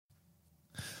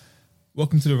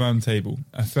Welcome to The Roundtable,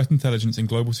 a threat intelligence and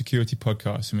global security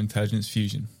podcast from Intelligence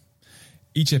Fusion.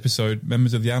 Each episode,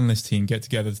 members of the analyst team get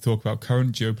together to talk about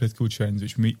current geopolitical trends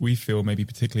which we feel may be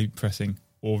particularly pressing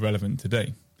or relevant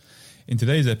today. In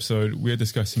today's episode, we are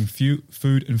discussing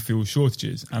food and fuel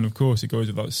shortages, and of course it goes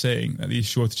without saying that these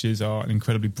shortages are an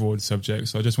incredibly broad subject,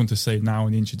 so I just want to say now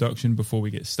in the introduction before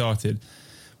we get started,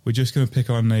 we're just going to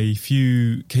pick on a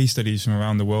few case studies from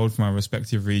around the world from our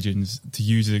respective regions to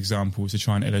use as examples to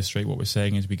try and illustrate what we're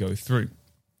saying as we go through.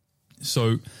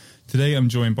 So today I'm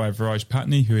joined by Viraj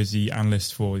Patni, who is the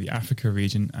analyst for the Africa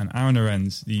region, and Aaron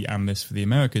Arends, the analyst for the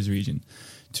Americas region.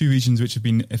 Two regions which have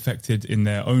been affected in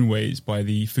their own ways by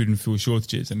the food and fuel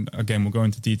shortages. And again, we'll go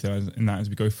into detail in that as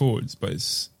we go forwards. But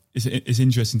it's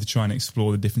interesting to try and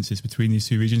explore the differences between these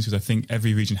two regions, because I think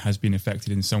every region has been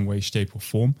affected in some way, shape or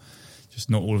form. Just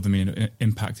not all of them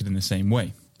impacted in the same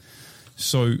way.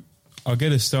 So I'll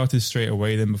get us started straight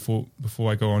away then before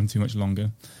I go on too much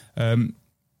longer. The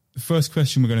first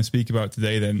question we're going to speak about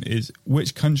today then is,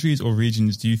 which countries or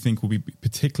regions do you think will be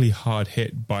particularly hard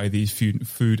hit by these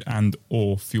food and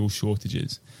or fuel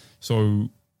shortages?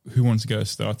 So who wants to get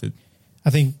us started? I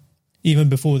think even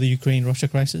before the Ukraine-Russia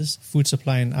crisis, food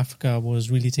supply in Africa was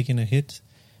really taking a hit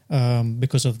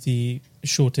because of the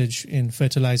shortage in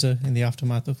fertilizer in the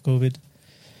aftermath of COVID.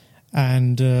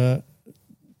 And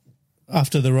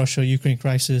after the Russia-Ukraine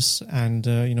crisis and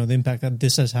the impact that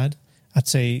this has had, I'd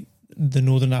say the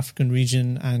Northern African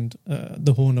region and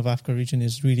the Horn of Africa region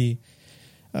is really,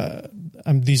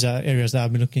 these are areas that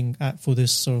I've been looking at for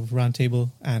this sort of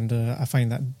roundtable, and I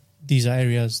find that these are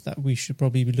areas that we should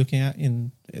probably be looking at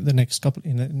in the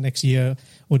next year,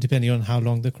 or depending on how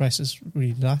long the crisis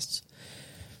really lasts.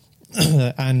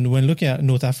 And when looking at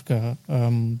North Africa,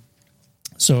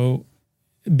 so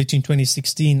between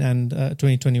 2016 and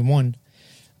 2021,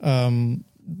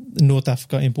 North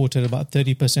Africa imported about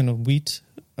 30% of wheat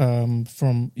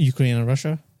from Ukraine and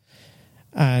Russia.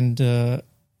 And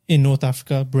in North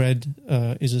Africa, bread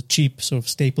is a cheap sort of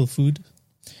staple food.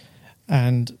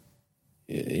 And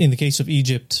in the case of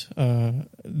Egypt,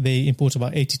 they import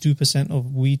about 82%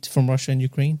 of wheat from Russia and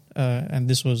Ukraine. And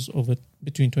this was over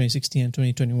between 2016 and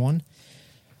 2021.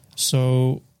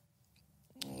 So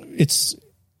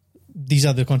these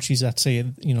are the countries that say,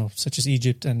 such as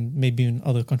Egypt and maybe in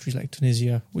other countries like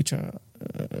Tunisia, which are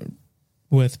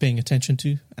worth paying attention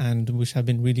to and which have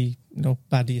been really,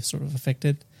 badly sort of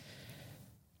affected.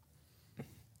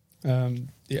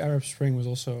 The Arab Spring was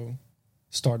also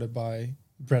started by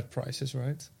bread prices,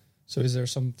 right? So is there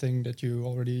something that you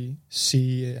already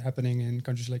see happening in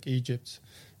countries like Egypt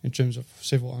in terms of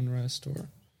civil unrest or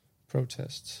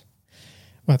protests?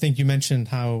 Well, I think you mentioned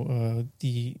how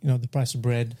the price of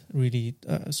bread really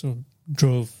sort of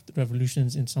drove the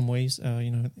revolutions in some ways.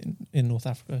 In North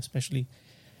Africa, especially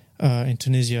in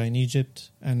Tunisia, in Egypt,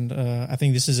 and I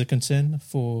think this is a concern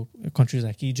for countries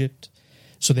like Egypt.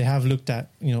 So they have looked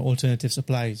at alternative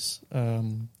supplies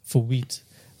for wheat.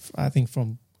 I think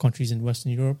from countries in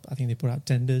Western Europe, I think they put out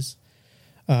tenders,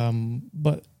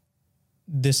 but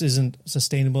this isn't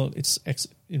sustainable. It's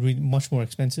really much more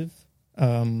expensive.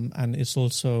 And it's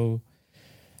also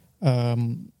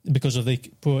because of the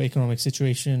poor economic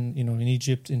situation, in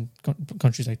Egypt, in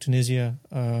countries like Tunisia,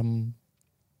 and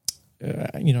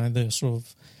the sort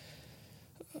of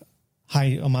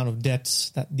high amount of debts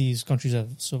that these countries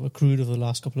have sort of accrued over the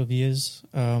last couple of years.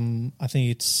 I think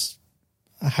it's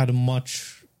had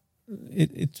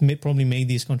it probably made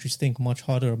these countries think much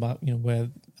harder about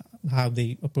how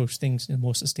they approach things in a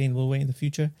more sustainable way in the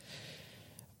future.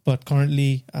 But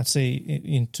currently, I'd say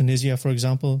in Tunisia, for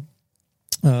example,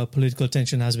 political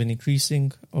tension has been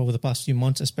increasing over the past few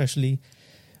months, especially.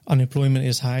 Unemployment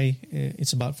is high.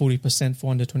 It's about 40%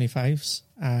 for under 25s.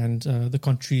 And the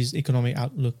country's economic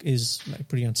outlook is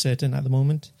pretty uncertain at the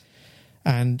moment.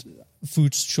 And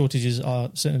food shortages are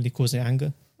certainly causing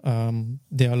anger.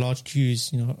 There are large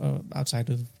queues,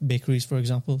 outside of bakeries, for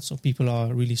example. So people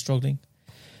are really struggling.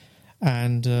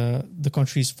 And the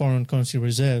country's foreign currency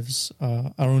reserves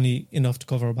are only enough to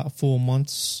cover about 4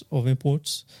 months of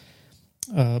imports.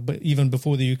 But even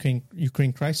before the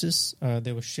Ukraine crisis,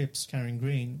 there were ships carrying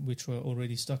grain which were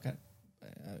already stuck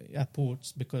at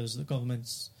ports because the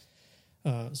government's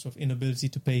sort of inability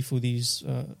to pay for these,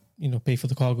 pay for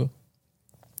the cargo.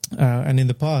 And in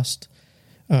the past,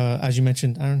 as you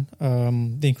mentioned, Aaron,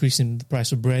 the increase in the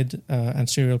price of bread and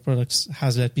cereal products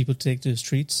has led people to take to the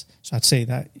streets. So I'd say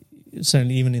that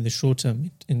certainly even in the short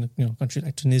term, in a country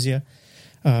like Tunisia,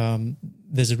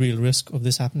 there's a real risk of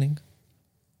this happening.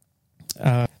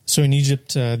 So in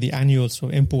Egypt, the annual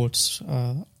imports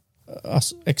are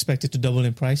expected to double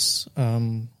in price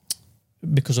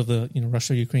because of the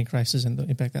Russia-Ukraine crisis and the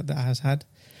impact that has had.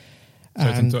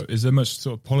 So is there much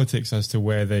sort of politics as to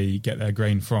where they get their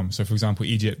grain from? So, for example,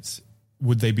 Egypt,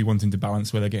 would they be wanting to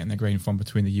balance where they're getting their grain from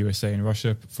between the USA and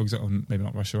Russia, for example, maybe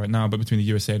not Russia right now, but between the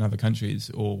USA and other countries?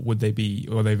 Or are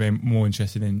they very more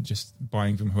interested in just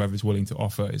buying from whoever's willing to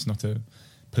offer? It's not a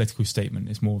political statement.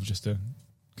 It's more of just a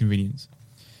convenience.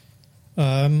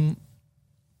 I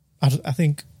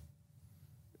think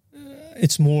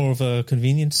it's more of a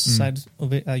convenience side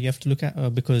of it you have to look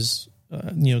at, because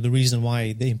the reason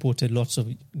why they imported lots of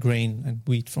grain and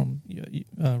wheat from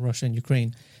Russia and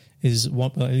Ukraine is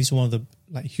at least one of the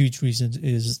huge reasons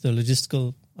is the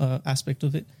logistical aspect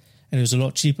of it, and it was a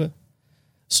lot cheaper.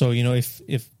 So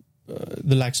if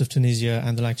the likes of Tunisia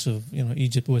and the likes of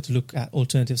Egypt were to look at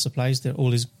alternative supplies, they're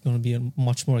always going to be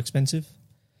much more expensive,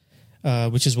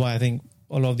 which is why I think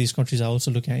a lot of these countries are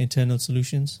also looking at internal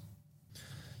solutions.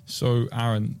 So,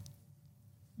 Aaron,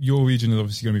 your region is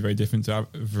obviously going to be very different to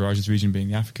Viraj's region, being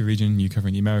the Africa region, you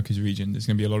covering the Americas region. There's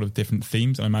going to be a lot of different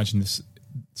themes. I imagine this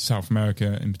South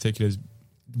America in particular is,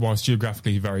 whilst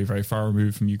geographically very, very far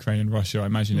removed from Ukraine and Russia, I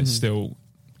imagine it's still,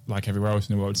 like everywhere else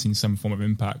in the world, seen some form of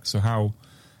impact. So how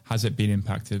has it been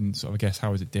impacted, and sort of, I guess,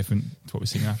 how is it different to what we're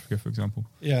seeing in Africa, for example?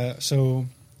 Yeah, so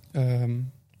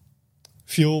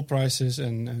fuel prices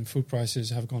and food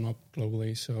prices have gone up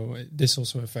globally. So this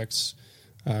also affects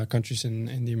countries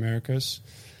in the Americas.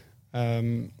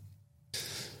 So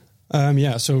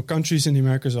countries in the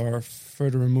Americas are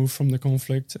further removed from the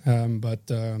conflict, but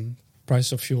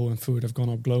prices of fuel and food have gone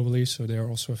up globally, so they are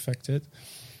also affected.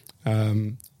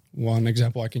 One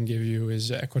example I can give you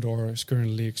is Ecuador is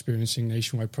currently experiencing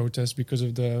nationwide protests because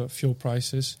of the fuel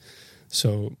prices.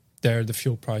 So there, the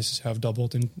fuel prices have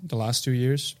doubled in the last 2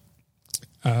 years.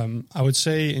 I would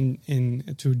say,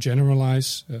 in to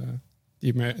generalize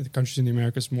the countries in the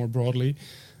Americas more broadly,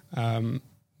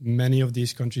 many of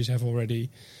these countries have already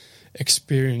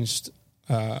experienced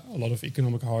a lot of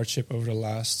economic hardship over the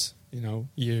last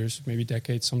years, maybe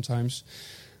decades sometimes.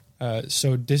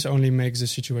 So this only makes the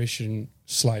situation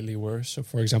slightly worse. So,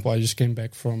 for example, I just came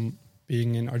back from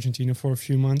being in Argentina for a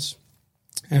few months,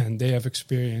 and they have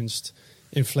experienced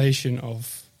inflation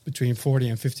of between 40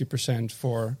 and 50%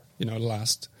 for the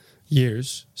last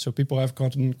years. So people have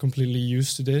gotten completely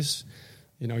used to this.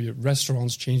 Your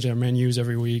restaurants change their menus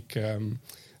every week.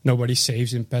 Nobody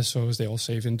saves in pesos; they all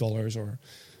save in dollars or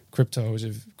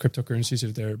cryptocurrencies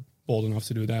if they're bold enough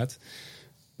to do that.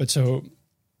 But so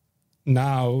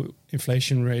now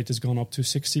inflation rate has gone up to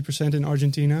 60% in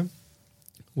Argentina,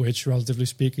 which, relatively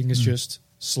speaking, is just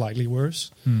slightly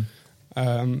worse.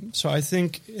 So I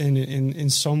think in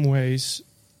some ways,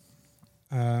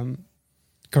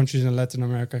 countries in Latin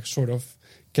America sort of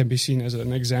can be seen as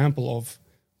an example of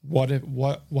what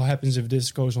happens if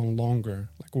this goes on longer.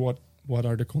 Like what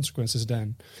are the consequences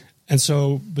then? And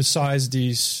so besides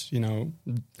these,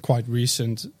 quite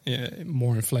recent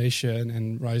more inflation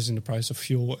and rise in the price of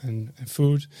fuel and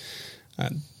food,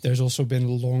 there's also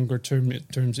been longer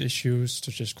terms issues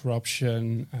such as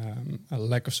corruption, a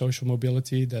lack of social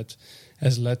mobility that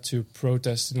has led to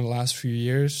protests in the last few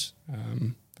years.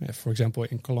 For example,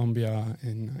 in Colombia,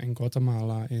 in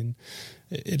Guatemala, in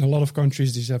a lot of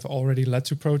countries, these have already led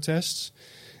to protests.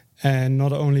 And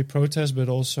not only protests, but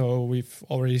also we've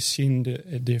already seen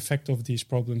the effect of these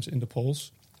problems in the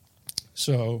polls.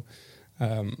 So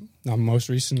now most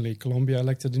recently, Colombia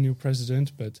elected a new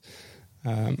president, but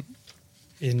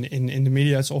in the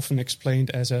media it's often explained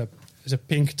as a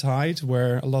pink tide,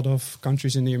 where a lot of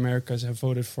countries in the Americas have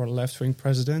voted for left-wing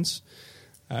presidents.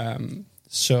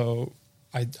 So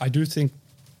I do think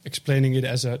explaining it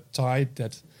as a tide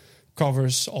that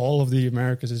covers all of the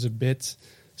Americas is a bit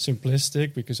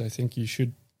simplistic, because I think you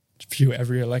should view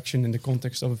every election in the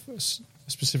context of a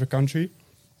specific country.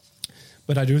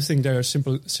 But I do think there are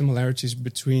similarities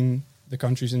between the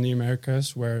countries in the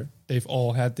Americas, where they've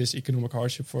all had this economic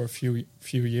hardship for a few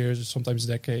years or sometimes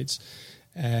decades.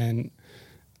 And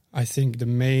I think the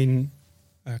main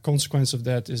consequence of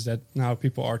that is that now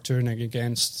people are turning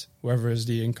against whoever is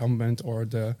the incumbent or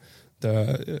the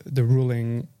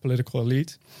ruling political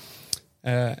elite.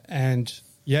 And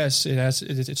yes,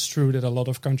 it's true that a lot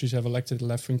of countries have elected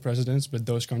left-wing presidents, but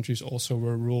those countries also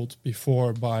were ruled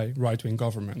before by right-wing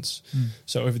governments.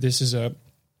 So if this is a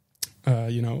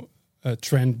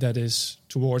trend that is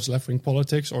towards left-wing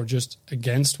politics or just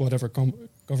against whatever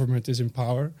government is in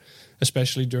power,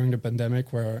 especially during the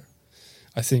pandemic, where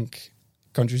I think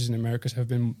countries in the Americas have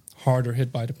been harder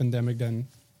hit by the pandemic than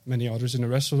many others in the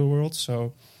rest of the world.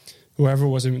 So whoever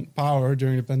was in power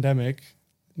during the pandemic,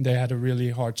 they had a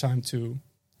really hard time to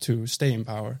stay in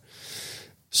power.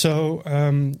 So,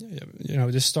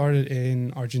 this started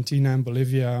in Argentina and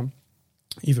Bolivia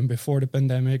even before the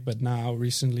pandemic, but now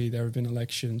recently there have been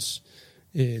elections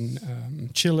in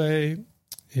Chile,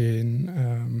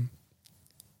 in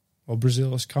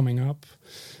Brazil is coming up,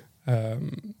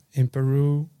 in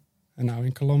Peru, and now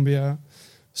in Colombia.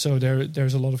 So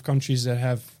there's a lot of countries that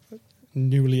have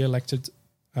newly elected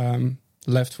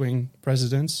left-wing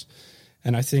presidents.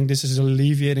 And I think this is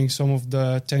alleviating some of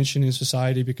the tension in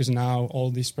society, because now all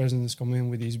these presidents come in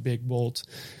with these big, bold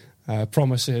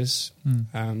promises.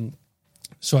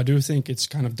 So I do think it's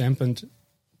kind of dampened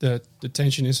the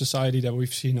tension in society that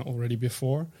we've seen already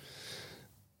before.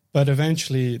 But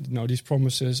eventually, these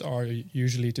promises are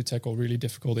usually to tackle really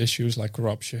difficult issues like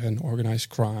corruption, organized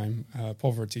crime,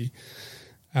 poverty.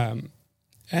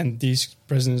 And these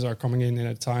presidents are coming in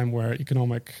a time where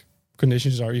economic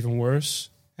conditions are even worse.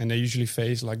 And they usually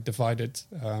face like divided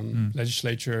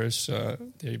legislatures.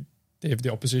 They have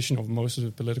the opposition of most of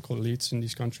the political elites in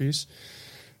these countries.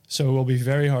 So it will be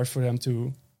very hard for them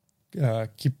to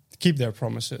keep their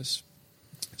promises.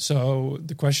 So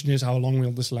the question is, how long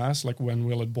will this last? Like, when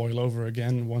will it boil over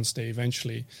again once they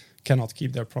eventually cannot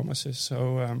keep their promises?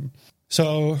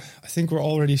 So I think we're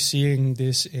already seeing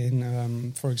this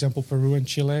in, for example, Peru and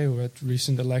Chile, who had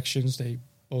recent elections. They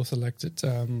both elected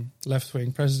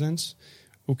left-wing presidents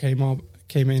who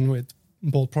came in with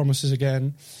bold promises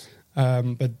again.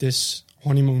 But this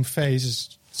honeymoon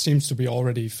phase seems to be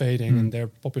already fading, and their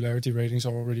popularity ratings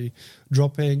are already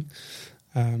dropping.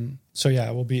 So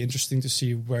it will be interesting to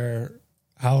see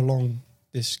how long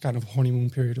this kind of honeymoon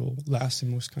period will last in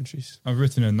most countries. I've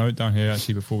written a note down here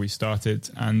actually before we started,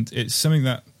 and it's something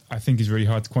that I think is really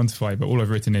hard to quantify, but all I've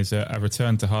written is a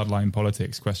return to hardline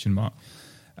politics, ?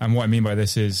 And what I mean by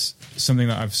this is something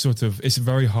that it's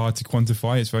very hard to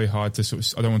quantify. It's very hard to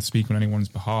I don't want to speak on anyone's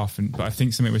behalf, but I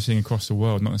think something we're seeing across the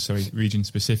world, not necessarily region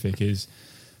specific, is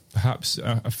perhaps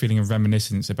a feeling of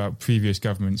reminiscence about previous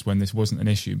governments when this wasn't an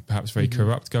issue. Perhaps very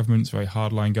corrupt governments, very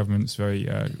hardline governments, very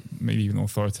maybe even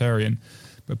authoritarian.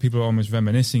 But people are almost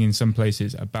reminiscing in some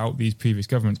places about these previous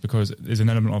governments, because there's an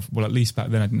element of, well, at least back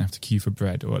then I didn't have to queue for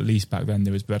bread, or at least back then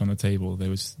there was bread on the table, there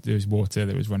was water,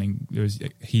 there was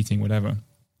heating, whatever.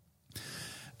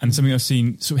 And something I've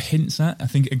seen sort of hints at, I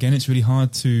think, again, it's really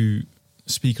hard to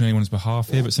speak on anyone's behalf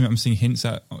here, but something I'm seeing hints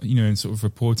at, in sort of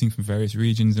reporting from various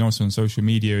regions and also on social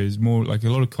media, is more like a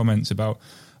lot of comments about,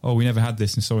 oh, we never had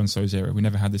this in so-and-so's era, we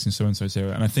never had this in so-and-so's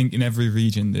era. And I think in every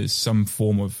region there's some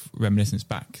form of reminiscence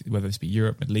back, whether this be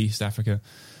Europe, Middle East, Africa,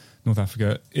 North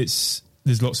Africa.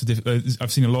 There's lots of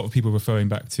I've seen a lot of people referring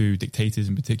back to dictators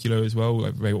in particular as well,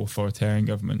 like very authoritarian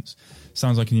governments.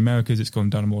 Sounds like in the Americas it's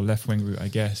gone down a more left-wing route, I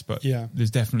guess, but there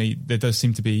does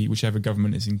seem to be, whichever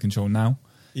government is in control now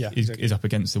is up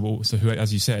against the wall. So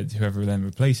as you said, whoever then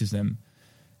replaces them,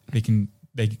 they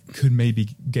could maybe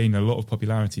gain a lot of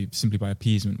popularity simply by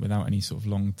appeasement without any sort of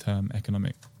long-term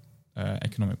economic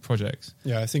projects.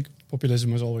 Yeah, I think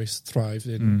populism has always thrived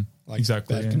in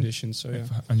bad conditions. So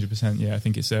 100%. Yeah, I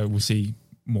think it's we'll see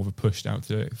more of a push out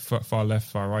to far left,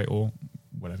 far right, or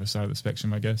whatever side of the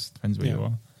spectrum. I guess depends where you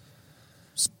are.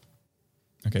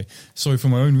 Okay, so for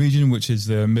my own region, which is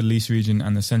the Middle East region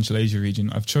and the Central Asia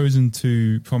region, I've chosen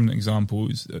two prominent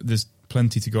examples. There's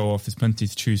plenty to go off, there's plenty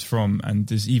to choose from, and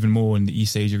there's even more in the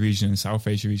East Asia region and South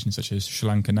Asia region, such as Sri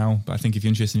Lanka now. But I think if you're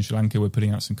interested in Sri Lanka, we're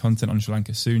putting out some content on Sri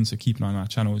Lanka soon, so keep an eye on our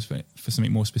channels for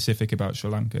something more specific about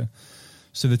Sri Lanka.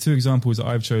 So the two examples that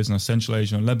I've chosen are Central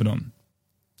Asia and Lebanon.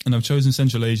 And I've chosen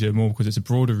Central Asia more because it's a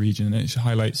broader region and it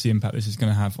highlights the impact this is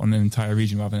going to have on an entire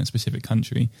region rather than a specific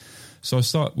country. So I'll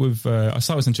start with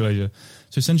Central Asia.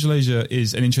 So Central Asia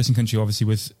is an interesting country, obviously,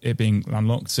 with it being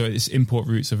landlocked. So its import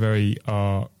routes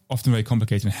are often very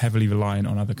complicated and heavily reliant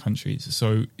on other countries.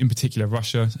 So in particular,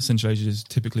 Russia, Central Asia has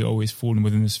typically always fallen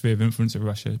within the sphere of influence of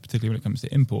Russia, particularly when it comes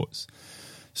to imports.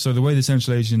 So the way the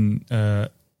Central Asian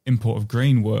import of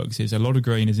grain works is a lot of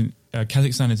grain is in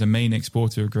Kazakhstan is a main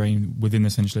exporter of grain within the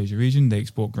Central Asia region. They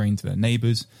export grain to their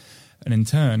neighbours. And in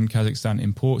turn, Kazakhstan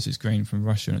imports its grain from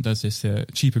Russia, and it does this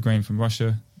cheaper grain from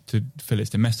Russia to fill its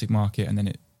domestic market, and then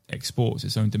it exports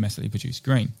its own domestically produced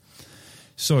grain.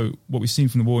 So what we've seen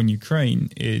from the war in Ukraine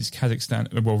is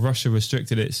Russia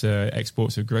restricted its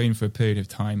exports of grain for a period of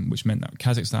time, which meant that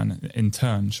Kazakhstan in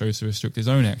turn chose to restrict its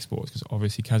own exports, because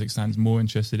obviously Kazakhstan's more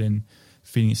interested in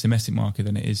feeding its domestic market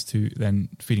than it is to then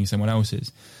feeding someone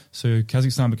else's. So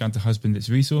Kazakhstan began to husband its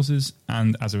resources,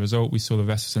 and as a result, we saw the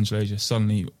rest of Central Asia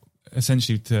suddenly,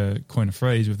 essentially, to coin a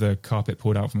phrase, with the carpet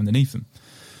pulled out from underneath them.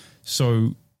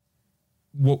 So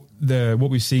what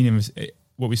we've seen as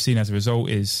a result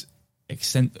is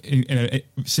similar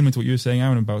to what you were saying,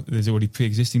 Aaron, about there's already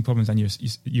pre-existing problems, and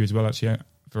you as well, actually,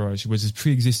 Viraj, was there's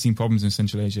pre-existing problems in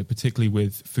Central Asia, particularly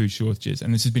with food shortages.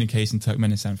 And this has been a case in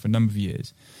Turkmenistan for a number of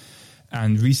years.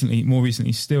 And more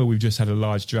recently still, we've just had a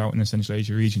large drought in the Central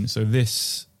Asia region. So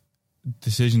this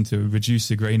decision to reduce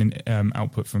the grain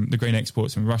output from the grain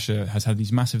exports from Russia has had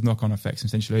these massive knock-on effects in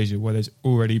Central Asia, where there's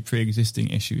already pre-existing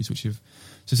issues, so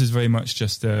this is very much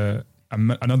just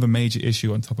another major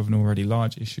issue on top of an already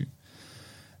large issue.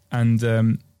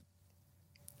 And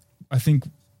I think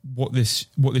what this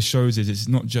shows is it's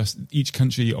not just each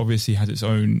country obviously has its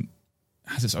own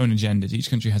agendas. Each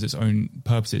country has its own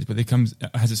purposes, but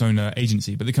has its own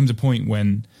agency. But there comes a point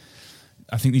when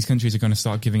I think these countries are going to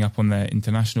start giving up on their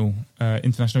international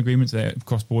agreements, their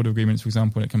cross-border agreements, for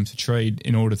example, when it comes to trade,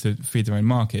 in order to feed their own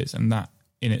markets. And that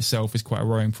in itself is quite a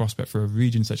worrying prospect for a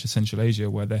region such as Central Asia,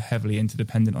 where they're heavily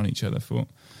interdependent on each other for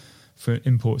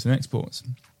imports and exports.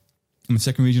 And the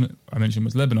second region I mentioned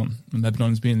was Lebanon. And Lebanon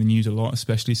has been in the news a lot,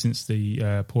 especially since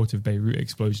the port of Beirut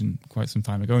explosion quite some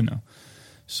time ago now.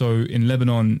 So in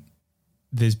Lebanon,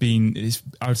 I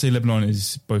would say Lebanon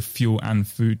is both fuel and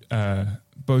food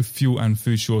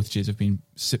shortages have been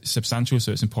substantial,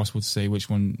 so it's impossible to say which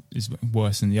one is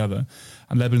worse than the other.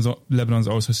 And Lebanon's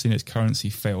also seen its currency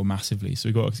fail massively. So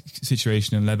we've got a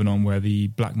situation in Lebanon where the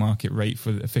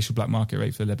official black market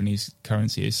rate for the Lebanese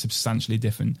currency is substantially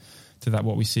different to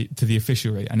what we see to the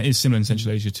official rate, and it is similar in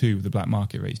Central Asia too, with the black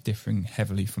market rates differing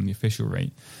heavily from the official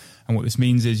rate. And what this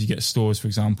means is you get stores, for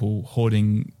example,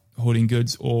 hoarding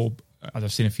goods, or as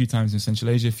I've seen a few times in Central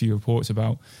Asia, a few reports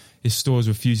about is stores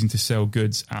refusing to sell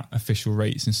goods at official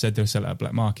rates. Instead, they'll sell it at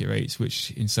black market rates, which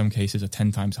in some cases are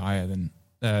 10 times higher than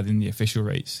the official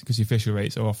rates, because the official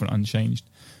rates are often unchanged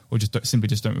or simply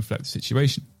don't reflect the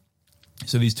situation.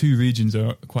 So these two regions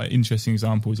are quite interesting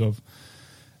examples of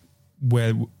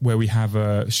where we have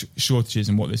shortages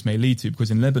and what this may lead to.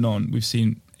 Because in Lebanon, we've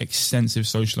seen extensive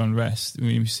social unrest.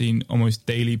 We've seen almost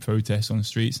daily protests on the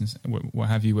streets and what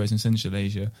have you, whereas in Central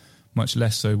Asia, much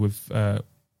less so,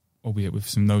 albeit with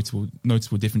some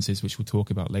notable differences, which we'll talk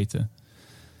about later.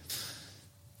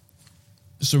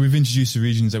 So we've introduced the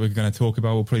regions that we're going to talk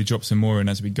about. We'll probably drop some more in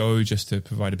as we go, just to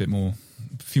provide a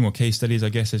few more case studies, I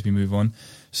guess, as we move on.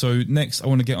 So next, I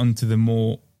want to get on to the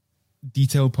more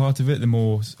detailed part of it, the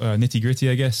more nitty-gritty,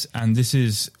 I guess. And this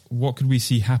is, what could we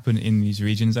see happen in these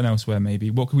regions and elsewhere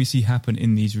maybe? What could we see happen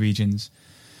in these regions?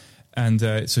 And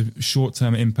so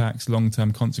short-term impacts,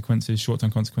 long-term consequences,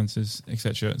 short-term consequences,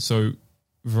 etc. So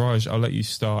Viraj, I'll let you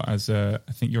start, as I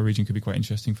think your region could be quite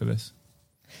interesting for this.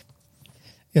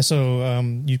 Yeah, so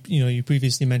you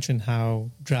previously mentioned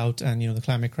how drought and the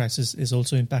climate crisis is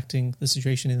also impacting the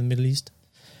situation in the Middle East,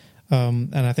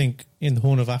 and I think in the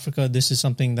Horn of Africa, this is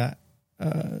something that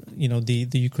the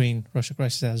Ukraine-Russia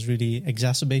crisis has really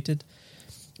exacerbated,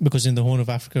 because in the Horn of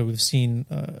Africa we've seen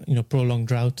prolonged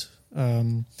drought,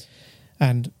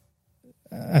 and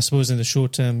I suppose in the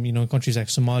short term, in countries like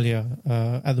Somalia,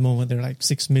 at the moment there are like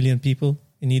 6 million people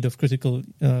in need of critical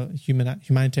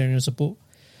humanitarian support.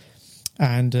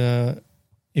 And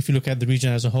if you look at the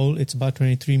region as a whole, it's about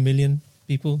 23 million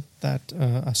people that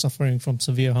are suffering from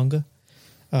severe hunger.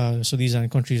 So these are in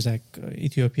countries like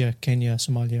Ethiopia, Kenya,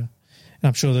 Somalia. And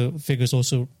I'm sure the figure's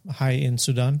also high in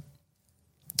Sudan.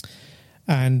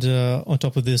 And on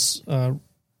top of this,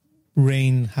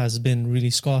 rain has been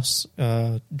really scarce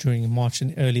during March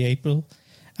and early April.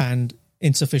 And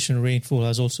insufficient rainfall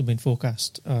has also been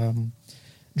forecast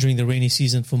during the rainy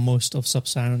season for most of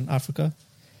sub-Saharan Africa.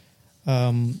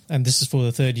 And this is for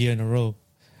the third year in a row.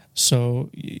 So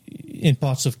in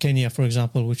parts of Kenya, for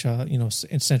example, which are,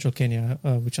 in central Kenya,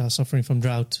 which are suffering from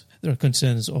drought, there are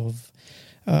concerns of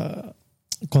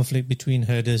conflict between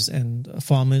herders and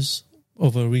farmers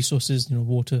over resources,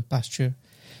 water, pasture.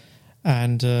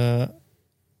 And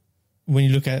when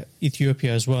you look at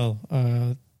Ethiopia as well,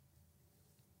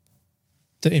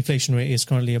 the inflation rate is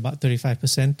currently about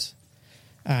 35%.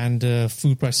 And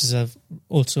food prices have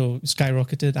also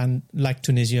skyrocketed, and like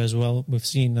Tunisia as well, we've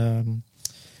seen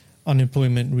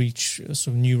unemployment reach sort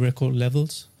of new record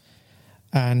levels.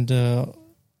 And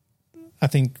I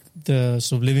think the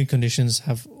sort of living conditions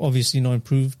have obviously not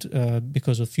improved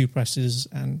because of fuel prices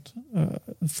and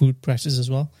food prices as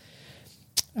well.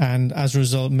 And as a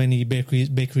result, many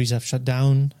bakeries have shut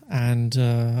down,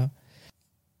 and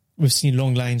we've seen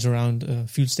long lines around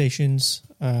fuel stations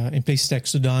in places like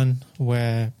Sudan,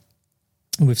 where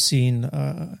we've seen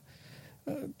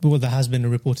there has been a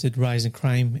reported rise in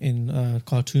crime in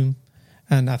Khartoum.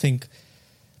 And I think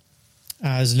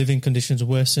as living conditions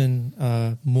worsen,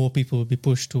 more people will be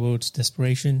pushed towards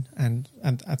desperation. And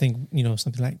I think,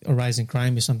 something like a rise in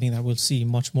crime is something that we'll see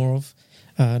much more of,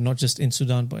 not just in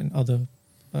Sudan, but in other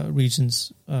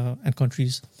regions and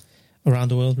countries around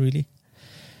the world, really.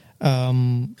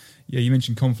 Yeah, you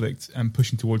mentioned conflict and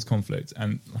pushing towards conflict,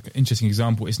 and like an interesting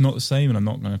example. It's not the same, and I'm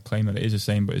not going to claim that it is the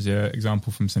same. But as an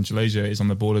example from Central Asia, is on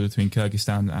the border between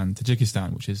Kyrgyzstan and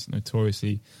Tajikistan, which is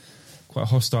notoriously quite a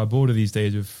hostile border these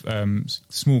days, with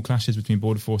small clashes between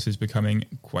border forces becoming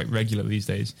quite regular these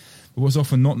days. But what's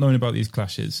often not known about these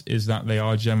clashes is that they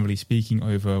are generally speaking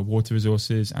over water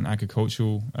resources and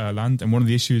agricultural land. And one of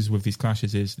the issues with these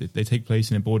clashes is that they take place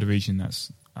in a border region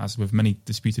that's, as with many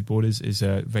disputed borders, is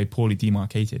very poorly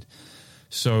demarcated.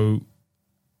 So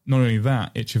not only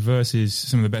that, it traverses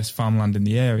some of the best farmland in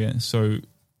the area. So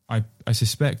I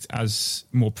suspect as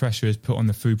more pressure is put on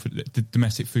the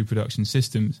domestic food production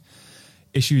systems,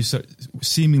 issues,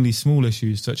 seemingly small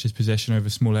issues such as possession over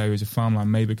small areas of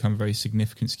farmland, may become very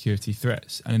significant security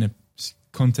threats. And in a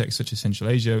context such as Central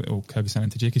Asia or Kyrgyzstan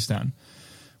and Tajikistan,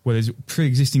 where there's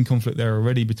pre-existing conflict there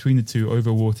already between the two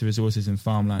over water resources and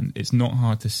farmland, it's not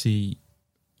hard to see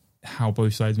how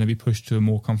both sides may be pushed to a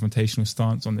more confrontational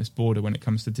stance on this border when it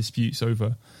comes to disputes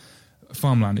over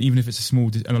farmland, even if it's a small,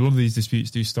 and a lot of these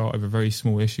disputes do start over very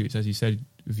small issues. As you said,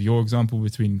 with your example,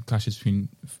 between clashes between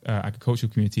agricultural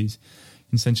communities.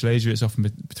 In Central Asia, it's often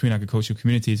between agricultural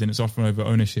communities, and it's often over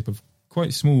ownership of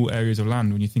quite small areas of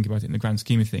land when you think about it in the grand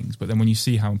scheme of things. But then when you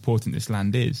see how important this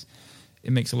land is,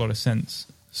 it makes a lot of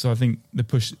sense. So I think the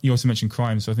push, you also mentioned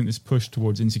crime, so I think this push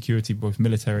towards insecurity, both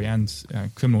military and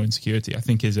criminal insecurity, I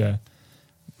think is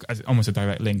almost a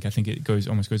direct link. I think it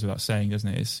almost goes without saying, doesn't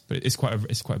it? But it's quite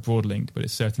a broad link, but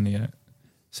it's certainly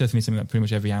something that pretty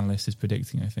much every analyst is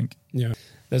predicting, I think. Yeah,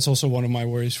 that's also one of my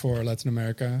worries for Latin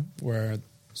America, where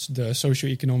the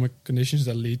socioeconomic conditions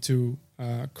that lead to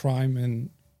crime and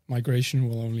migration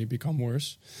will only become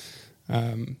worse.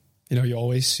 You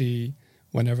always see,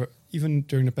 whenever, even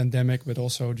during the pandemic, but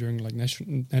also during like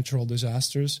natural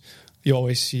disasters, you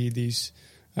always see these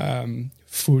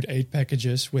food aid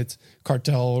packages with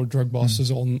cartel or drug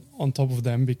bosses on top of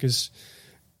them, because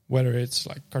whether it's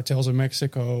like cartels in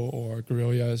Mexico or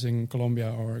guerrillas in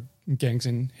Colombia or gangs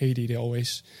in Haiti, they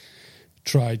always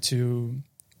try to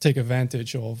take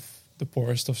advantage of the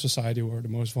poorest of society, or the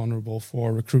most vulnerable,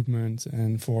 for recruitment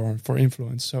and for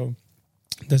influence. So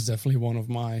that's definitely one of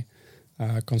my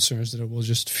concerns, that it will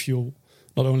just fuel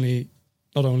not only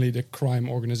the crime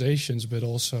organizations, but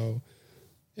also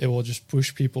it will just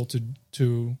push people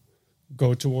to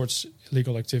go towards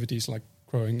illegal activities like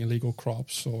growing illegal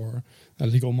crops or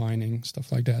illegal mining,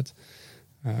 stuff like that.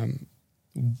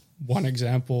 One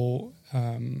example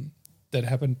that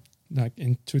happened, like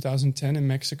in 2010 in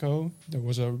Mexico, there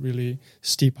was a really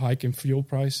steep hike in fuel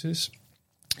prices,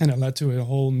 and it led to a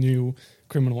whole new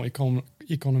criminal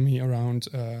economy around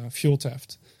fuel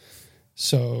theft.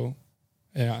 So,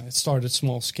 yeah, it started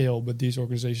small scale, but these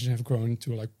organizations have grown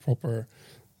into like proper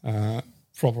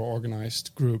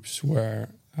organized groups where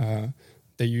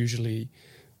they usually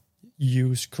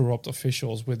use corrupt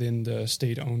officials within the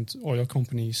state-owned oil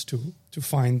companies to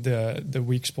find the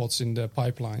weak spots in the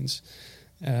pipelines.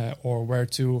 Or where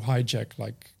to hijack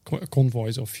like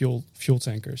convoys of fuel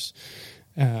tankers.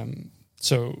 In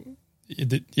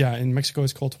Mexico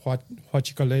it's called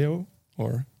huachicoleo,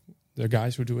 or the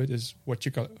guys who do it is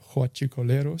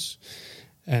huachicoleros,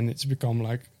 and it's become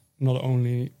like not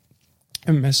only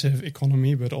a massive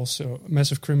economy, but also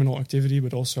massive criminal activity,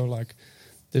 but also like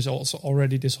there's also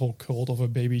already this whole cult of a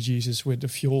baby Jesus with the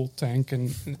fuel tank,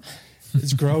 and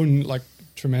it's grown like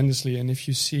tremendously. And if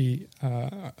you see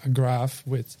a graph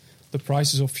with the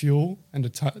prices of fuel and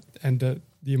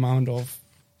the amount of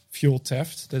fuel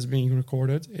theft that's being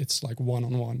recorded, it's like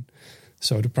 1-on-1.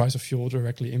 So the price of fuel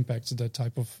directly impacts the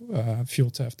type of fuel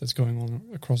theft that's going on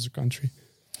across the country.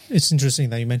 It's interesting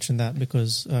that you mentioned that,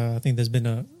 because I think there's been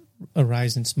a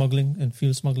rise in smuggling and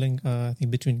fuel smuggling, I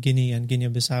think between Guinea and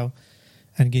Guinea-Bissau,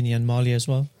 and Guinea and Mali as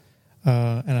well.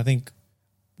 And I think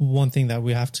one thing that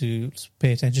we have to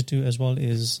pay attention to as well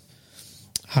is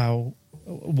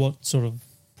what sort of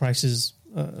prices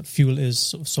fuel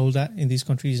is sold at in these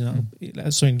countries.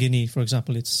 So in Guinea, for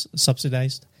example, it's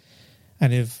subsidized,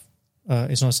 and if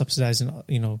it's not subsidized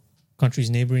in countries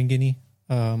neighboring Guinea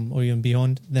or even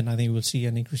beyond, then I think we'll see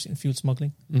an increase in fuel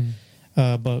smuggling.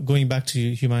 But going back to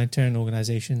humanitarian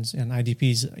organizations and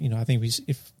IDPs, I think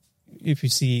if we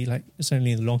see, like,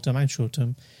 certainly in the long term and short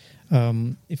term,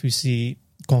 if we see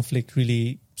conflict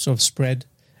really sort of spread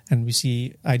and we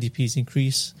see IDPs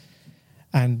increase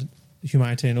and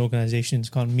humanitarian organizations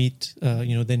can't meet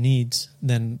their needs,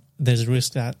 then there's a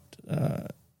risk that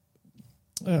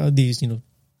these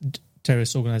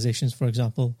terrorist organizations, for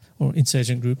example, or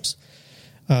insurgent groups,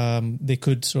 they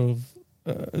could sort of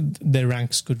their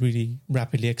ranks could really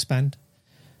rapidly expand,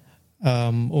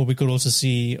 or we could also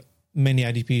see many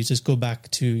IDPs just go back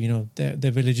to, you know,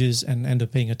 their villages and end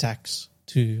up paying a tax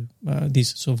to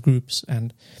these sort of groups,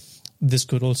 and this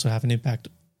could also have an impact,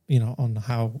 you know,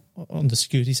 on the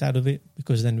security side of it,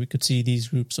 because then we could see these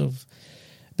groups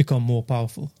become more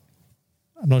powerful.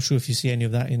 I'm not sure if you see any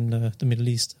of that in the Middle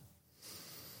East.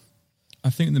 I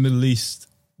think in the Middle East,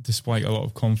 despite a lot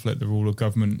of conflict, the rule of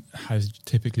government has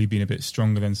typically been a bit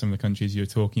stronger than some of the countries you're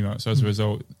talking about. So as a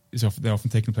result, they're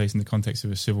often taking place in the context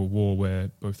of a civil war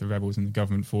where both the rebels and the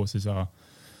government forces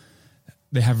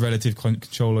they have relative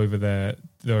control over their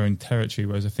own territory,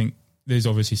 whereas I think there's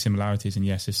obviously similarities, and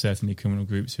yes, there's certainly criminal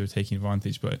groups who are taking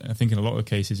advantage, but I think in a lot of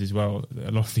cases as well,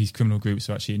 a lot of these criminal groups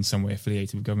are actually in some way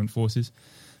affiliated with government forces,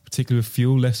 particularly with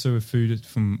fuel, less so with food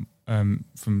from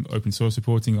open source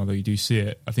reporting, although you do see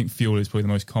it. I think fuel is probably the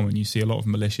most common. You see a lot of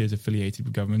militias affiliated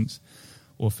with governments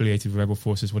or affiliated with rebel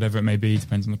forces, whatever it may be,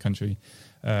 depends on the country.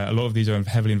 A lot of these are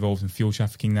heavily involved in fuel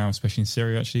trafficking now, especially in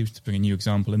Syria, actually, to bring a new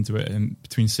example into it. And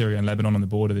between Syria and Lebanon on the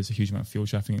border, there's a huge amount of fuel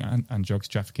trafficking and drugs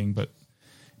trafficking, but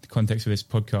the context of this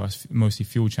podcast, mostly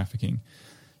fuel trafficking.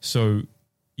 So,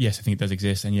 yes, I think it does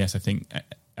exist. And yes, I think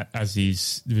as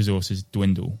these resources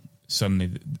dwindle, suddenly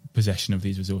the possession of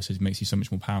these resources makes you so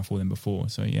much more powerful than before.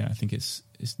 So, yeah, I think it's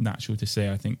natural to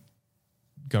say, I think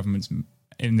governments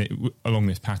along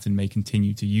this pattern may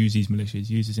continue to use these militias,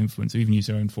 use this influence, or even use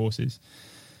their own forces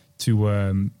to,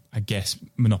 I guess,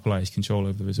 monopolize control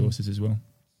over the resources as well.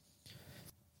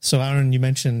 So, Aaron, you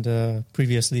mentioned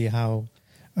previously how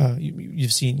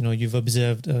you've seen, you know, you've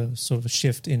observed a sort of a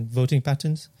shift in voting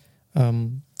patterns.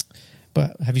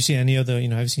 But have you seen any other, you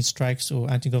know, have you seen strikes or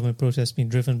anti-government protests being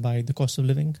driven by the cost of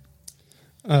living?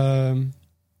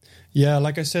 Yeah,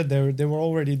 like I said, they were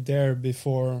already there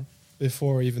before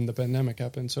even the pandemic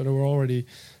happened. So there were already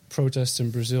protests in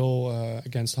Brazil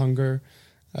against hunger.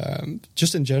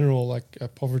 Just in general, like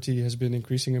poverty has been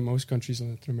increasing in most countries in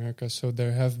Latin America. So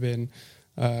there have been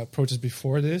protests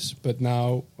before this, but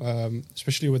now,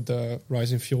 especially with the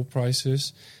rise in fuel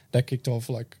prices, that kicked off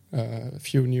like a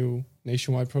few new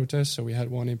nationwide protests. So we had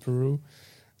one in Peru,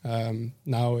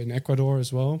 now in Ecuador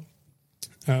as well.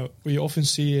 What you often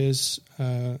see is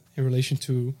in relation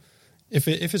to, if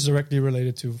it's directly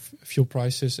related to fuel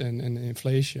prices and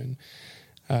inflation,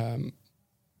 the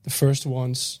first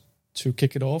ones to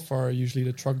kick it off are usually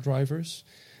the truck drivers.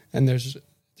 And there's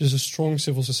a strong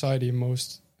civil society in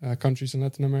most countries in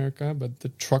Latin America, but the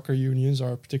trucker unions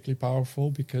are particularly powerful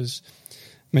because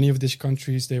many of these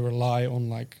countries, they rely on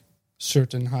like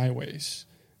certain highways.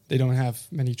 They don't have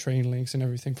many train links and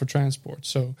everything for transport.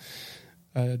 So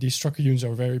these trucker unions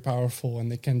are very powerful,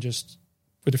 and they can just,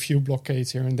 with a few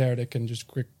blockades here and there, they can just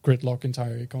gridlock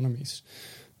entire economies.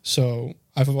 So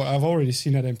I've already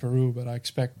seen that in Peru, but I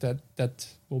expect that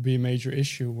will be a major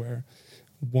issue where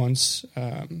once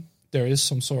there is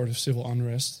some sort of civil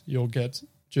unrest, you'll get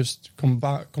just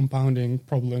compounding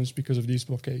problems because of these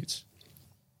blockades.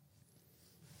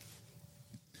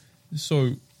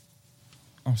 So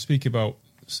I'll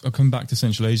come back to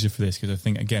Central Asia for this, because I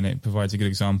think, again, it provides a good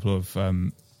example of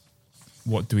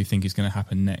what do we think is going to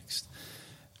happen next.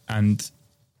 And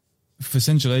for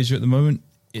Central Asia at the moment,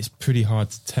 it's pretty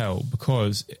hard to tell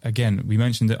because, again, I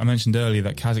mentioned earlier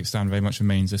that Kazakhstan very much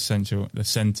remains the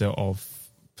center of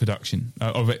production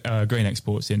of grain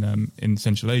exports in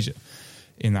Central Asia.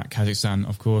 In that, Kazakhstan,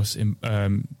 of course,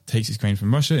 takes its grain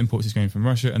from Russia, imports its grain from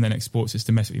Russia, and then exports its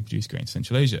domestically produced grain to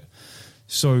Central Asia.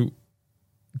 So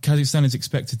Kazakhstan is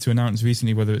expected to announce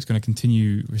recently whether it's going to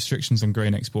continue restrictions on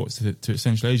grain exports to its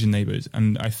Central Asian neighbours.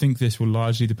 And I think this will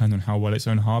largely depend on how well its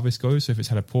own harvest goes. So if it's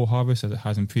had a poor harvest, as it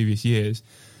has in previous years,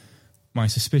 my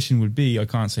suspicion would be, I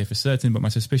can't say for certain, but my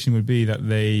suspicion would be that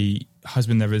they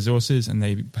husband their resources and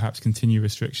they perhaps continue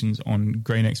restrictions on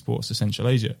grain exports to Central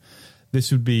Asia.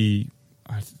 This would be,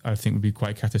 I think, would be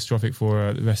quite catastrophic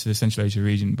for the rest of the Central Asia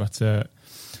region. But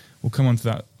we'll come on to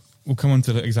that. We'll come on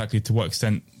to exactly to what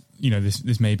extent, you know,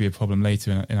 this may be a problem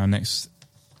later in our next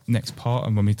part,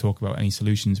 and when we talk about any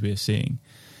solutions we are seeing.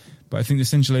 But I think the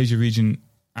Central Asia region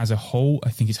as a whole, I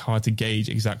think it's hard to gauge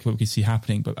exactly what we could see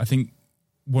happening. But I think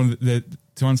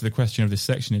to answer the question of this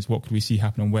section is what could we see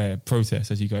happen and where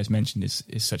protests, as you guys mentioned, is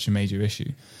such a major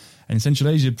issue. And in Central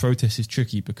Asia, protest is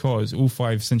tricky because all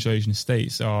 5 Central Asian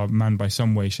states are manned by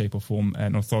some way, shape or form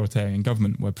an authoritarian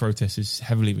government where protest is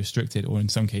heavily restricted or in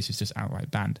some cases just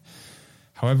outright banned.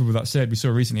 However, with that said, we saw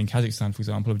recently in Kazakhstan, for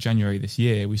example, of January this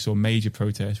year, we saw major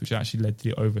protests which actually led to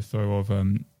the overthrow of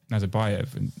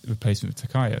Nazarbayev and replacement of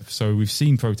Tokayev. So we've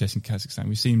seen protests in Kazakhstan.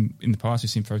 We've seen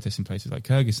protests in places like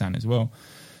Kyrgyzstan as well.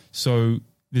 So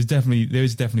there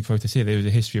is definitely protests here. There is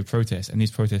a history of protests, and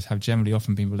these protests have generally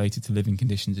often been related to living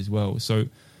conditions as well. So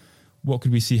what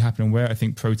could we see happen and where? I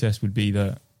think protest would be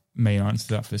the main answer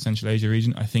to that for the Central Asia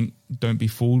region. I think don't be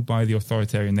fooled by the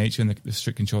authoritarian nature and the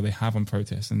strict control they have on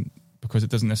protests, and because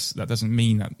that doesn't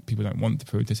mean that people don't want to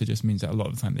protest. It just means that a lot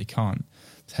of the time they can't.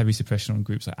 There's heavy suppression on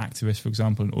groups like activists, for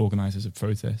example, and organisers of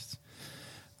protests.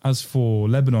 As for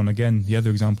Lebanon, again, the other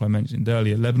example I mentioned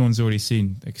earlier, Lebanon's already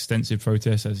seen extensive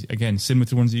protests, as again similar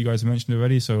to ones that you guys have mentioned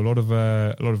already. So a lot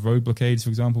of road blockades, for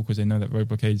example, because they know that road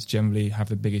blockades generally have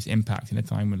the biggest impact in a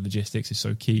time when logistics is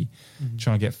so key,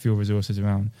 trying to get fuel resources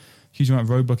around. Huge amount of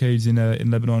road blockades in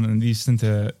Lebanon, and these tend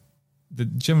to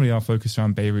generally are focused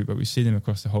around Beirut, but we see them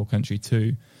across the whole country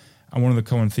too. And one of the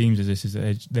common themes of this is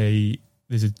that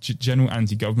there's a general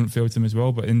anti-government feel to them as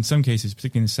well, but in some cases,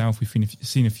 particularly in the south, we've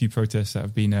seen a few protests that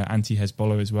have been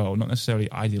anti-Hezbollah as well, not necessarily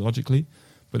ideologically,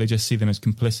 but they just see them as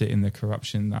complicit in the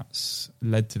corruption that's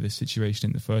led to this situation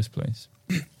in the first place.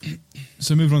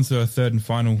 So moving on to our third and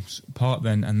final part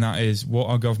then, and that is what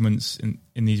are governments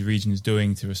in these regions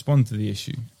doing to respond to the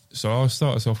issue? So I'll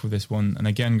start us off with this one, and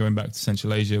again, going back to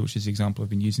Central Asia, which is the example I've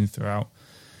been using throughout.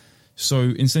 So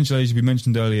in Central Asia, we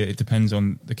mentioned earlier, it depends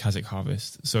on the Kazakh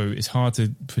harvest. So it's hard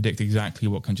to predict exactly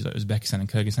what countries like Uzbekistan and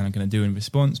Kyrgyzstan are going to do in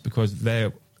response, because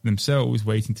they're themselves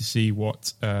waiting to see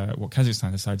what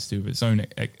Kazakhstan decides to do with its own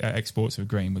exports of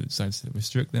grain, whether it decides to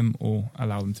restrict them or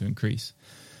allow them to increase.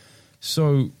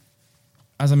 So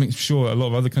as I'm sure a lot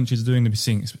of other countries are doing, they'll be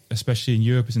seeing, especially in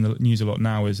Europe, is in the news a lot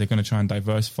now, is they're going to try and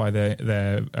diversify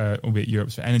their albeit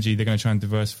Europe's for energy, they're going to try and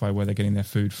diversify where they're getting their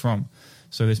food from.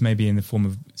 So this may be in the form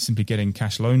of simply getting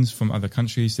cash loans from other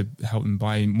countries to help them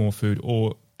buy more food,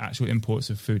 or actual imports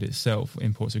of food itself,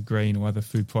 imports of grain or other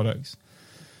food products.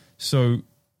 So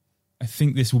I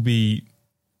think this will be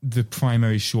the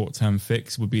primary short-term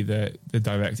fix, would be the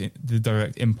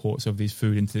direct imports of these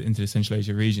food into the Central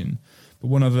Asia region. But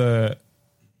one other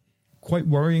quite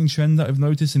worrying trend that I've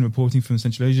noticed in reporting from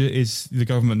Central Asia is the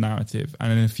government narrative.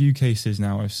 And in a few cases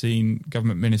now, I've seen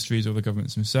government ministries or the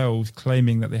governments themselves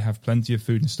claiming that they have plenty of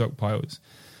food in stockpiles.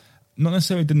 Not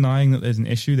necessarily denying that there's an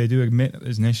issue. They do admit that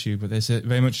there's an issue, but they're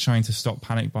very much trying to stop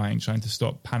panic buying, trying to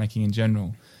stop panicking in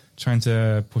general, trying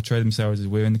to portray themselves as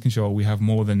we're in the control. We have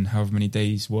more than however many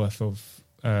days worth of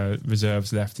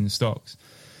reserves left in the stocks.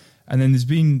 And then there's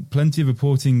been plenty of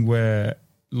reporting where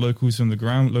locals from the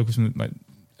ground,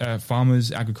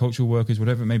 farmers, agricultural workers,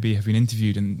 whatever it may be, have been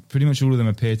interviewed, and pretty much all of them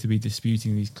appear to be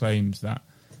disputing these claims that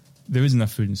there is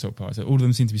enough food in stockpiles. All of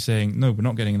them seem to be saying, no, we're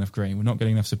not getting enough grain, we're not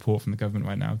getting enough support from the government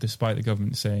right now, despite the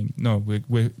government saying, no,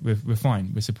 we're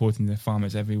fine, we're supporting the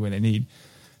farmers everywhere they need.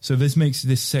 So this makes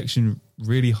this section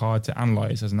really hard to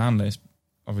analyse as an analyst.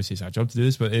 Obviously, it's our job to do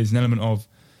this, but there's an element of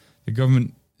the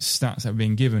government stats that are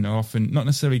being given are often not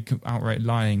necessarily outright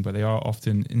lying, but they are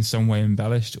often in some way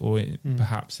embellished, or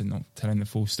perhaps they're not telling the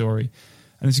full story.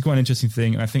 And this is quite an interesting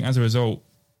thing. And I think as a result,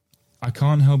 I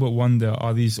can't help but wonder,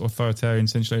 are these authoritarian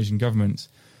Central Asian governments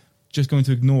just going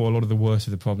to ignore a lot of the worst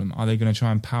of the problem? Are they going to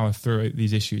try and power through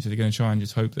these issues? Are they going to try and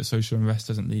just hope that social unrest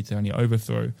doesn't lead to any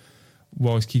overthrow,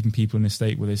 whilst keeping people in a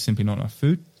state where there's simply not enough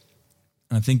food?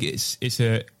 And I think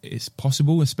it's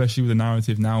possible, especially with the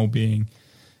narrative now being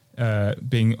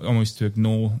almost to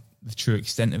ignore the true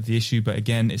extent of the issue. But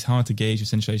again, it's hard to gauge with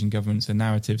Central Asian governments. The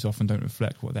narratives often don't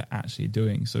reflect what they're actually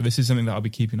doing. So this is something that I'll be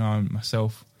keeping an eye on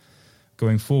myself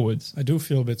going forwards. I do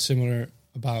feel a bit similar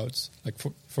about, like,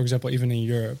 for example, even in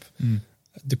Europe,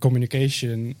 the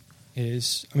communication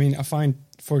is, I find,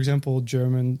 for example,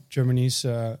 Germany's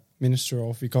Minister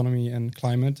of Economy and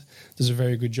Climate does a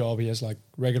very good job. He has like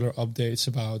regular updates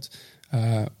about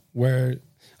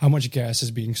how much gas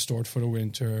is being stored for the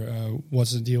winter,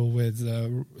 what's the deal with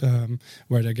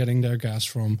where they're getting their gas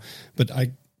from. But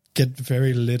I get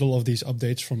very little of these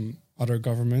updates from other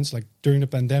governments. Like during the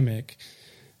pandemic,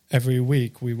 every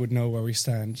week we would know where we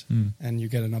stand, and you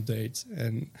get an update.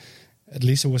 And at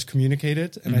least it was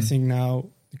communicated. And I think now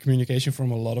the communication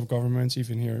from a lot of governments,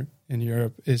 even here in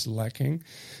Europe, is lacking.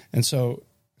 And so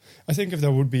I think if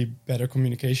there would be better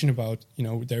communication about,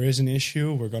 there is an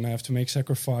issue, we're going to have to make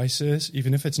sacrifices,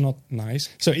 even if it's not nice.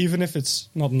 So even if it's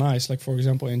not nice, like for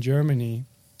example in Germany,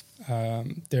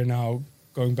 they're now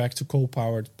going back to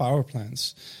coal-powered power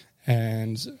plants.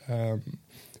 And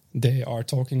they are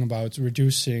talking about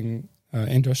reducing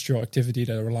industrial activity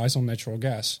that relies on natural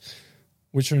gas,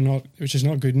 which is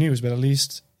not good news, but at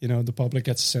least, the public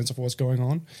gets a sense of what's going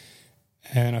on.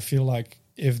 And I feel like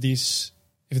if this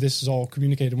is all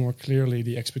communicated more clearly,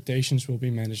 the expectations will be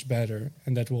managed better,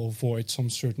 and that will avoid some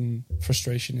certain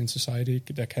frustration in society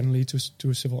that can lead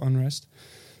to civil unrest.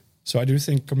 So I do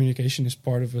think communication is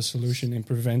part of a solution in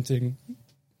preventing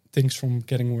things from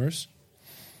getting worse.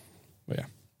 But yeah.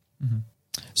 Mm-hmm.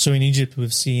 So in Egypt,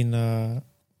 we've seen,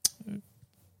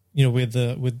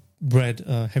 with bread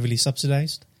heavily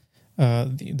subsidized.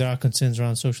 there are concerns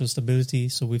around social stability.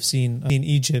 So we've seen in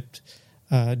Egypt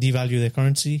devalue their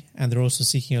currency, and they're also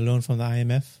seeking a loan from the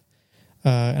IMF.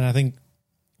 And I think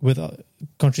with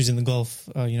countries in the Gulf,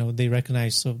 they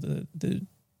recognize sort of the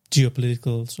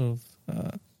geopolitical sort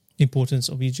of importance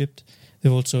of Egypt.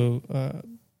 They're also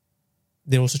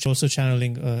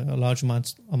channeling a large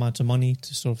amount of money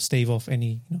to sort of stave off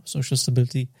any social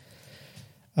stability.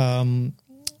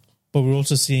 But we're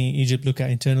also seeing Egypt look at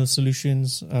internal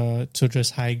solutions to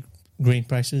address high grain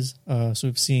prices. So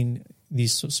we've seen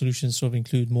these solutions sort of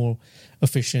include more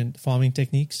efficient farming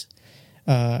techniques.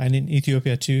 And in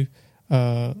Ethiopia too,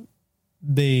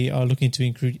 they are looking to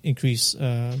increase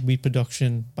wheat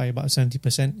production by about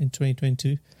 70% in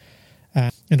 2022.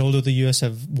 And although the US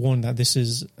have warned that this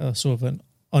is sort of an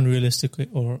unrealistic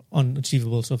or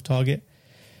unachievable sort of target,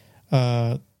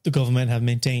 the government have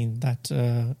maintained that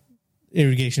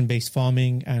irrigation-based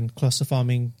farming and cluster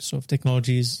farming sort of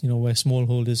technologies, where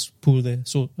smallholders pool their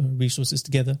resources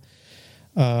together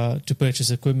to purchase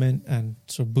equipment and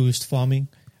sort of boost farming.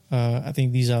 I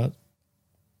think these are,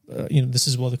 this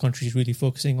is what the country is really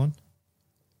focusing on.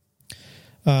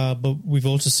 But we've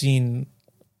also seen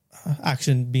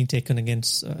action being taken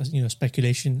against,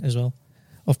 speculation as well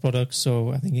of products.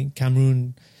 So I think in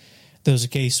Cameroon, there was a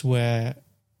case where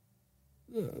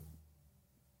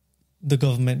the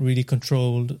government really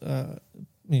controlled,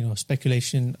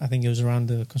 speculation. I think it was around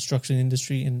the construction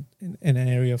industry in an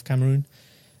area of Cameroon.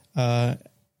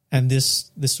 And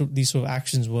these sort of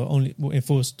actions were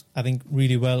enforced, I think,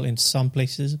 really well in some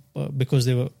places, but because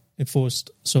they were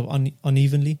enforced sort of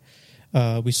unevenly,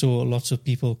 we saw lots of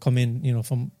people come in,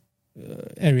 from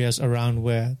areas around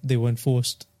where they were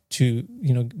enforced to,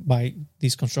 buy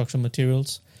these construction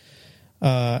materials,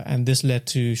 and this led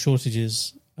to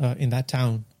shortages in that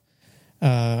town,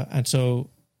 and so,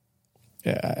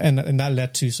 and that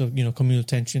led to sort of communal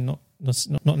tension,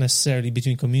 not necessarily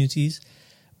between communities,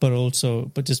 but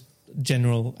just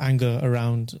general anger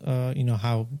around,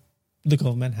 how the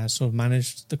government has sort of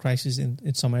managed the crisis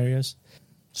in some areas.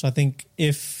 So I think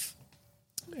if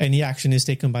any action is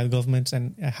taken by the government,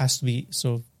 and it has to be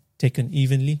sort of taken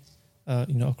evenly,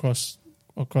 across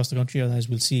the country, otherwise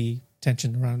we'll see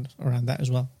tension around that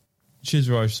as well. Cheers,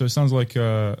 Raj. So it sounds like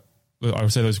I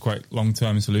would say those are quite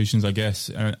long-term solutions, I guess.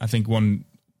 And I think probably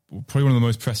one of the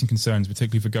most pressing concerns,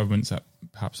 particularly for governments that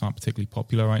perhaps aren't particularly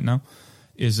popular right now,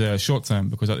 is short-term,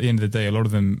 because at the end of the day, a lot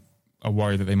of them are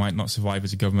worried that they might not survive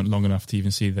as a government long enough to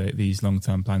even see these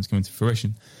long-term plans come into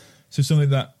fruition. So something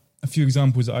that, a few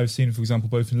examples that I've seen, for example,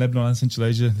 both in Lebanon and Central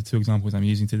Asia, the two examples I'm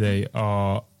using today,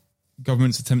 are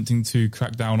governments attempting to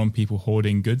crack down on people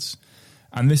hoarding goods.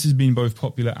 And this has been both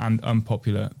popular and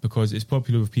unpopular, because it's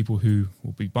popular with people who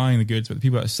will be buying the goods, but the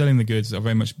people that are selling the goods are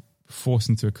very much forced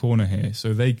into a corner here.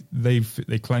 So they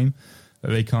claim that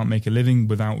they can't make a living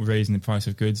without raising the price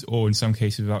of goods, or in some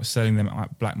cases without selling them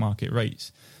at black market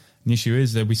rates. And the issue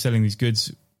is they'll be selling these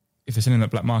goods. If they're selling them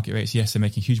at black market rates, yes, they're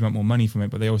making a huge amount more money from it,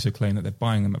 but they also claim that they're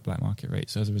buying them at black market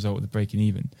rates. So as a result, they're breaking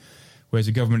even. Whereas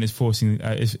the government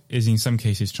is in some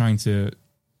cases trying to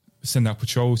send out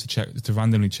patrols to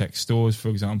randomly check stores, for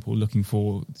example, looking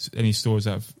for any stores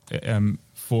that have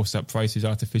forced up prices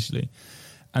artificially.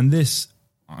 And this,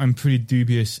 I'm pretty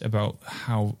dubious about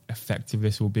how effective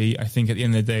this will be. I think at the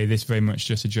end of the day, this very much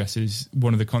just addresses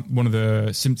one of the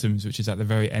symptoms, which is at the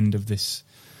very end of this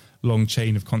long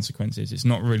chain of consequences. It's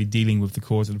not really dealing with the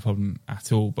cause of the problem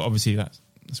at all. But obviously, that's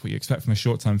what you expect from a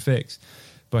short-term fix.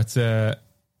 But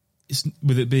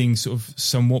with it being sort of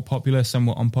somewhat popular,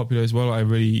 somewhat unpopular as well,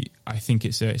 I think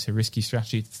it's a risky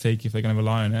strategy to take if they're going to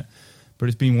rely on it. But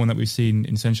it's been one that we've seen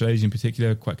in Central Asia in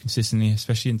particular quite consistently,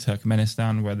 especially in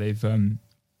Turkmenistan, where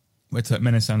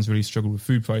Turkmenistan's really struggled with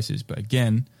food prices. But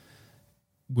again,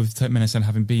 with Turkmenistan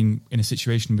having been in a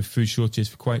situation with food shortages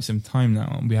for quite some time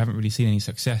now, and we haven't really seen any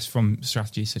success from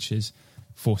strategies such as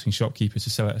forcing shopkeepers to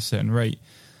sell at a certain rate.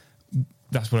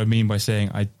 That's what I mean by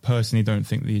saying I personally don't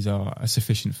think these are a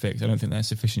sufficient fix. I don't think they're a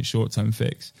sufficient short-term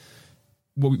fix.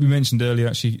 What we mentioned earlier,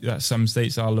 actually, that some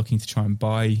states are looking to try and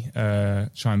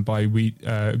buy wheat,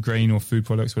 grain or food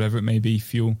products, whatever it may be,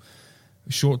 fuel,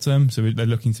 short-term. So they're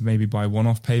looking to maybe buy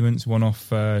one-off payments,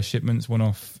 one-off shipments,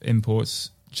 one-off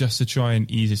imports, just to try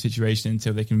and ease the situation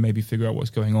until they can maybe figure out what's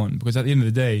going on. Because at the end of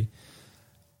the day,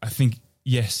 I think,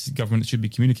 yes, government should be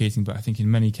communicating, but I think in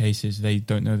many cases they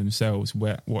don't know themselves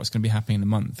what's going to be happening in a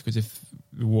month. Because if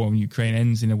the war in Ukraine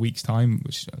ends in a week's time,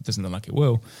 which doesn't look like it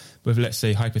will, but if, let's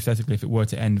say hypothetically, if it were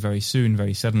to end very soon,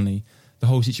 very suddenly, the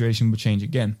whole situation would change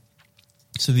again.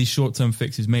 So these short-term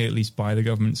fixes may at least buy the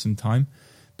government some time.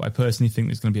 But I personally think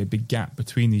there's going to be a big gap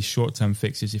between these short-term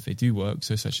fixes, if they do work,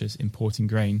 so such as importing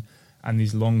grain, and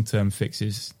these long-term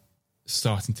fixes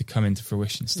starting to come into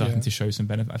fruition, starting to show some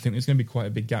benefit. I think there's going to be quite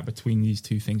a big gap between these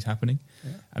two things happening,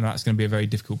 and that's going to be a very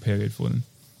difficult period for them.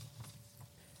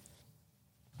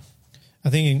 I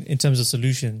think in terms of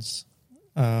solutions,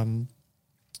 private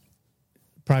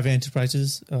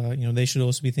enterprises, they should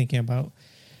also be thinking about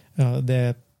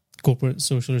their corporate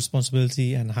social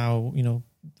responsibility and how,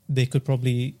 they could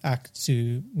probably act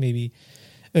to maybe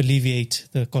alleviate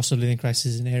the cost of living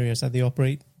crisis in areas that they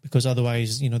operate, because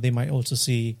otherwise, they might also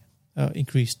see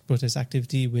increased protest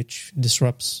activity, which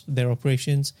disrupts their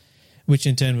operations, which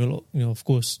in turn will, of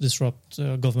course, disrupt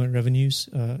government revenues,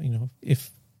 if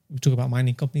we talk about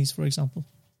mining companies, for example.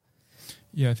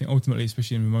 Yeah, I think ultimately,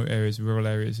 especially in remote areas, rural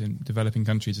areas, in developing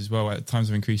countries as well, at times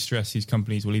of increased stress, these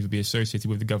companies will either be associated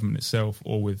with the government itself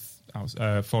or with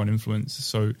foreign influence.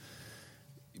 So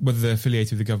whether they're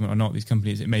affiliated with the government or not, these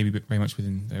companies, it may be very much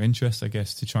within their interests, I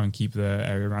guess, to try and keep the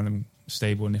area around them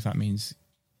stable. And if that means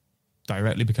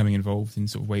directly becoming involved in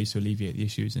sort of ways to alleviate the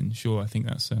issues, and sure, I think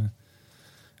that's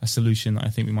a solution that I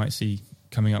think we might see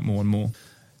coming up more and more.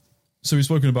 So we've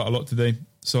spoken about a lot today.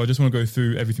 So I just want to go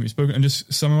through everything we've spoken and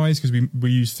just summarize, because we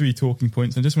used 3 talking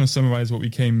points. I just want to summarize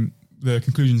the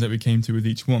conclusions that we came to with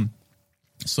each one.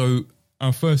 So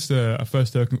our first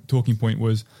talking point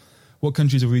was, what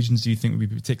countries or regions do you think would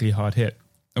be particularly hard hit?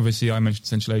 Obviously, I mentioned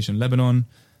Central Asia and Lebanon.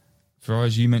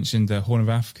 Faraj, you mentioned the Horn of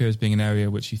Africa as being an area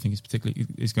which you think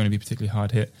is going to be particularly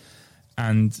hard hit.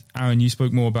 And Aaron, you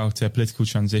spoke more about political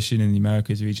transition in the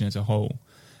Americas region as a whole.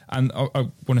 And I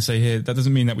want to say here, that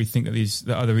doesn't mean that we think that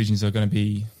the other regions are going to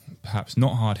be perhaps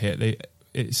not hard hit.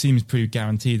 It seems pretty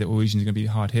guaranteed that all regions are going to be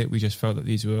hard hit. We just felt that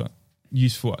these were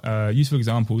useful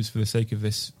examples for the sake of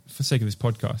this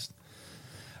podcast.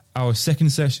 Our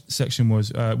second section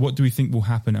was, what do we think will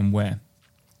happen and where?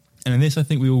 And in this, I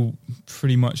think we all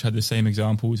pretty much had the same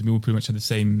examples. We all pretty much had the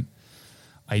same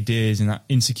ideas, and that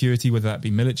insecurity, whether that be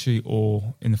military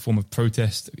or in the form of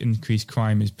protest, increased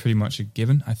crime is pretty much a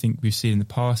given. I think we've seen in the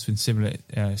past in similar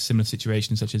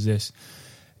situations such as this,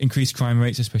 increased crime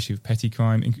rates, especially with petty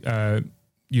crime.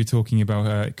 You're talking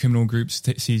about criminal groups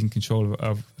seizing control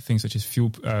of things such as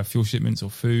fuel shipments or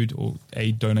food or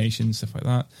aid donations, stuff like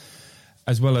that,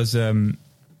 as well as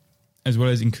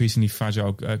increasingly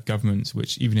fragile governments,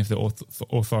 which even if they're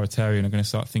authoritarian, are going to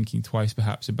start thinking twice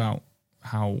perhaps about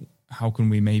how can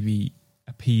we maybe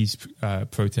appease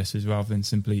protesters rather than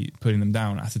simply putting them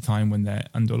down at a time when they're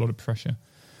under a lot of pressure.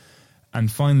 And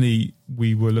finally,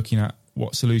 we were looking at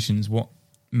what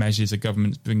measures are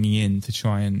governments bringing in to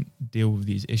try and deal with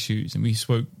these issues. And we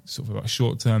spoke sort of about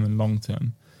short-term and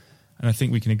long-term. And I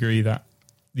think we can agree that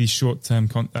these short-term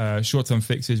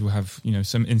fixes will have,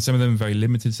 some of them very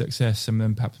limited success, some of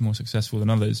them perhaps more successful than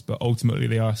others, but ultimately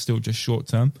they are still just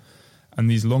short-term. And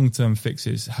these long-term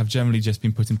fixes have generally just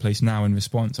been put in place now in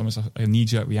response, almost like a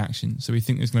knee-jerk reaction. So we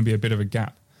think there's going to be a bit of a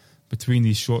gap between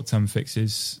these short-term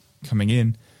fixes coming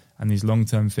in and these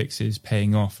long-term fixes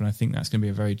paying off. And I think that's going to be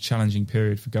a very challenging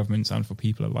period for governments and for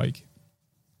people alike.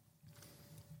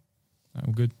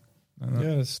 All good?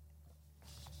 Yes.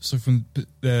 So from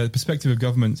the perspective of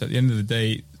governments, at the end of the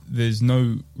day, there's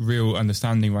no real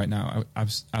understanding right now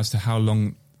as to how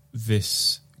long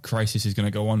this crisis is going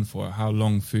to go on for, how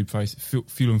long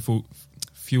fuel and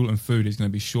food is going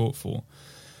to be short for.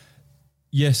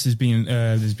 Yes, there's been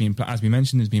as we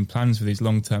mentioned, there's been plans for these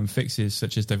long-term fixes,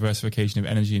 such as diversification of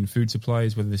energy and food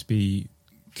supplies, whether this be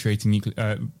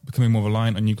becoming more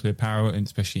reliant on nuclear power, and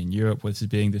especially in Europe, where this is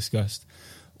being discussed,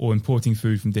 or importing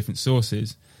food from different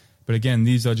sources. But again,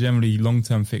 these are generally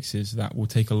long-term fixes that will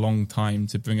take a long time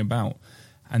to bring about.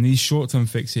 And these short-term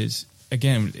fixes,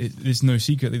 again, there's no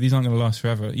secret that these aren't going to last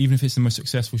forever. Even if it's the most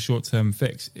successful short-term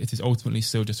fix, it is ultimately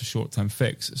still just a short-term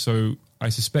fix. So I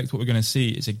suspect what we're going to see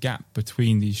is a gap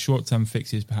between these short-term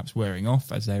fixes perhaps wearing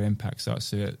off as their impact starts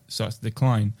to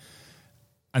decline,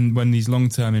 and when these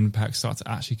long-term impacts start to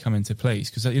actually come into place.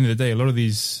 Because at the end of the day, a lot of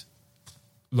these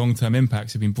long-term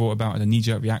impacts have been brought about as a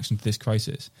knee-jerk reaction to this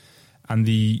crisis. And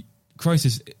the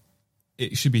crisis,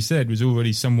 it should be said, was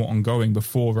already somewhat ongoing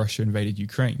before Russia invaded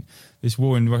Ukraine. This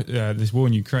war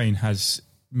in Ukraine has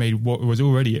made what was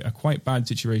already a quite bad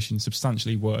situation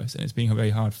substantially worse, and it's being very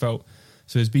hard felt.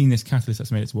 So there's been this catalyst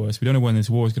that's made it worse. We don't know when this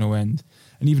war is going to end.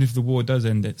 And even if the war does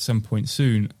end at some point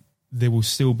soon, there will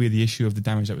still be the issue of the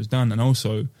damage that was done. And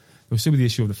also, there will still be the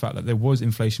issue of the fact that there was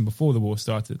inflation before the war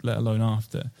started, let alone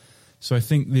after. So I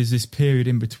think there's this period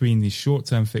in between these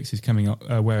short-term fixes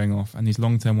wearing off and these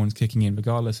long-term ones kicking in,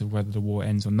 regardless of whether the war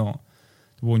ends or not,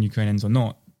 the war in Ukraine ends or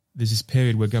not. There's this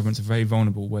period where governments are very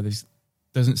vulnerable, where there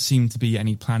doesn't seem to be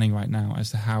any planning right now as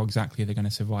to how exactly they're going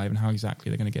to survive and how exactly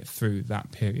they're going to get through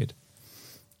that period.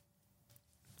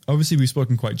 Obviously, we've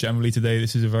spoken quite generally today.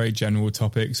 This is a very general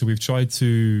topic, so we've tried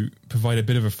to provide a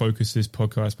bit of a focus to this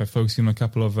podcast by focusing on a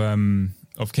couple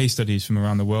of case studies from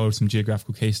around the world, some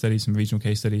geographical case studies, some regional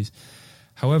case studies.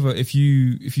 However, if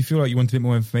you feel like you want a bit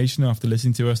more information after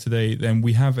listening to us today, then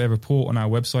we have a report on our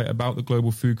website about the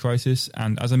global food crisis.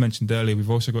 And as I mentioned earlier,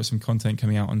 we've also got some content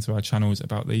coming out onto our channels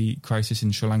about the crisis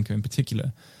in Sri Lanka in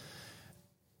particular.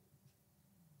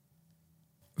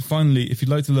 Finally, if you'd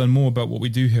like to learn more about what we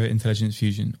do here at Intelligence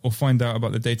Fusion or find out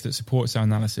about the data that supports our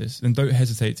analysis, then don't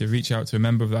hesitate to reach out to a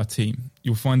member of our team.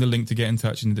 You'll find a link to get in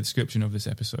touch in the description of this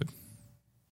episode.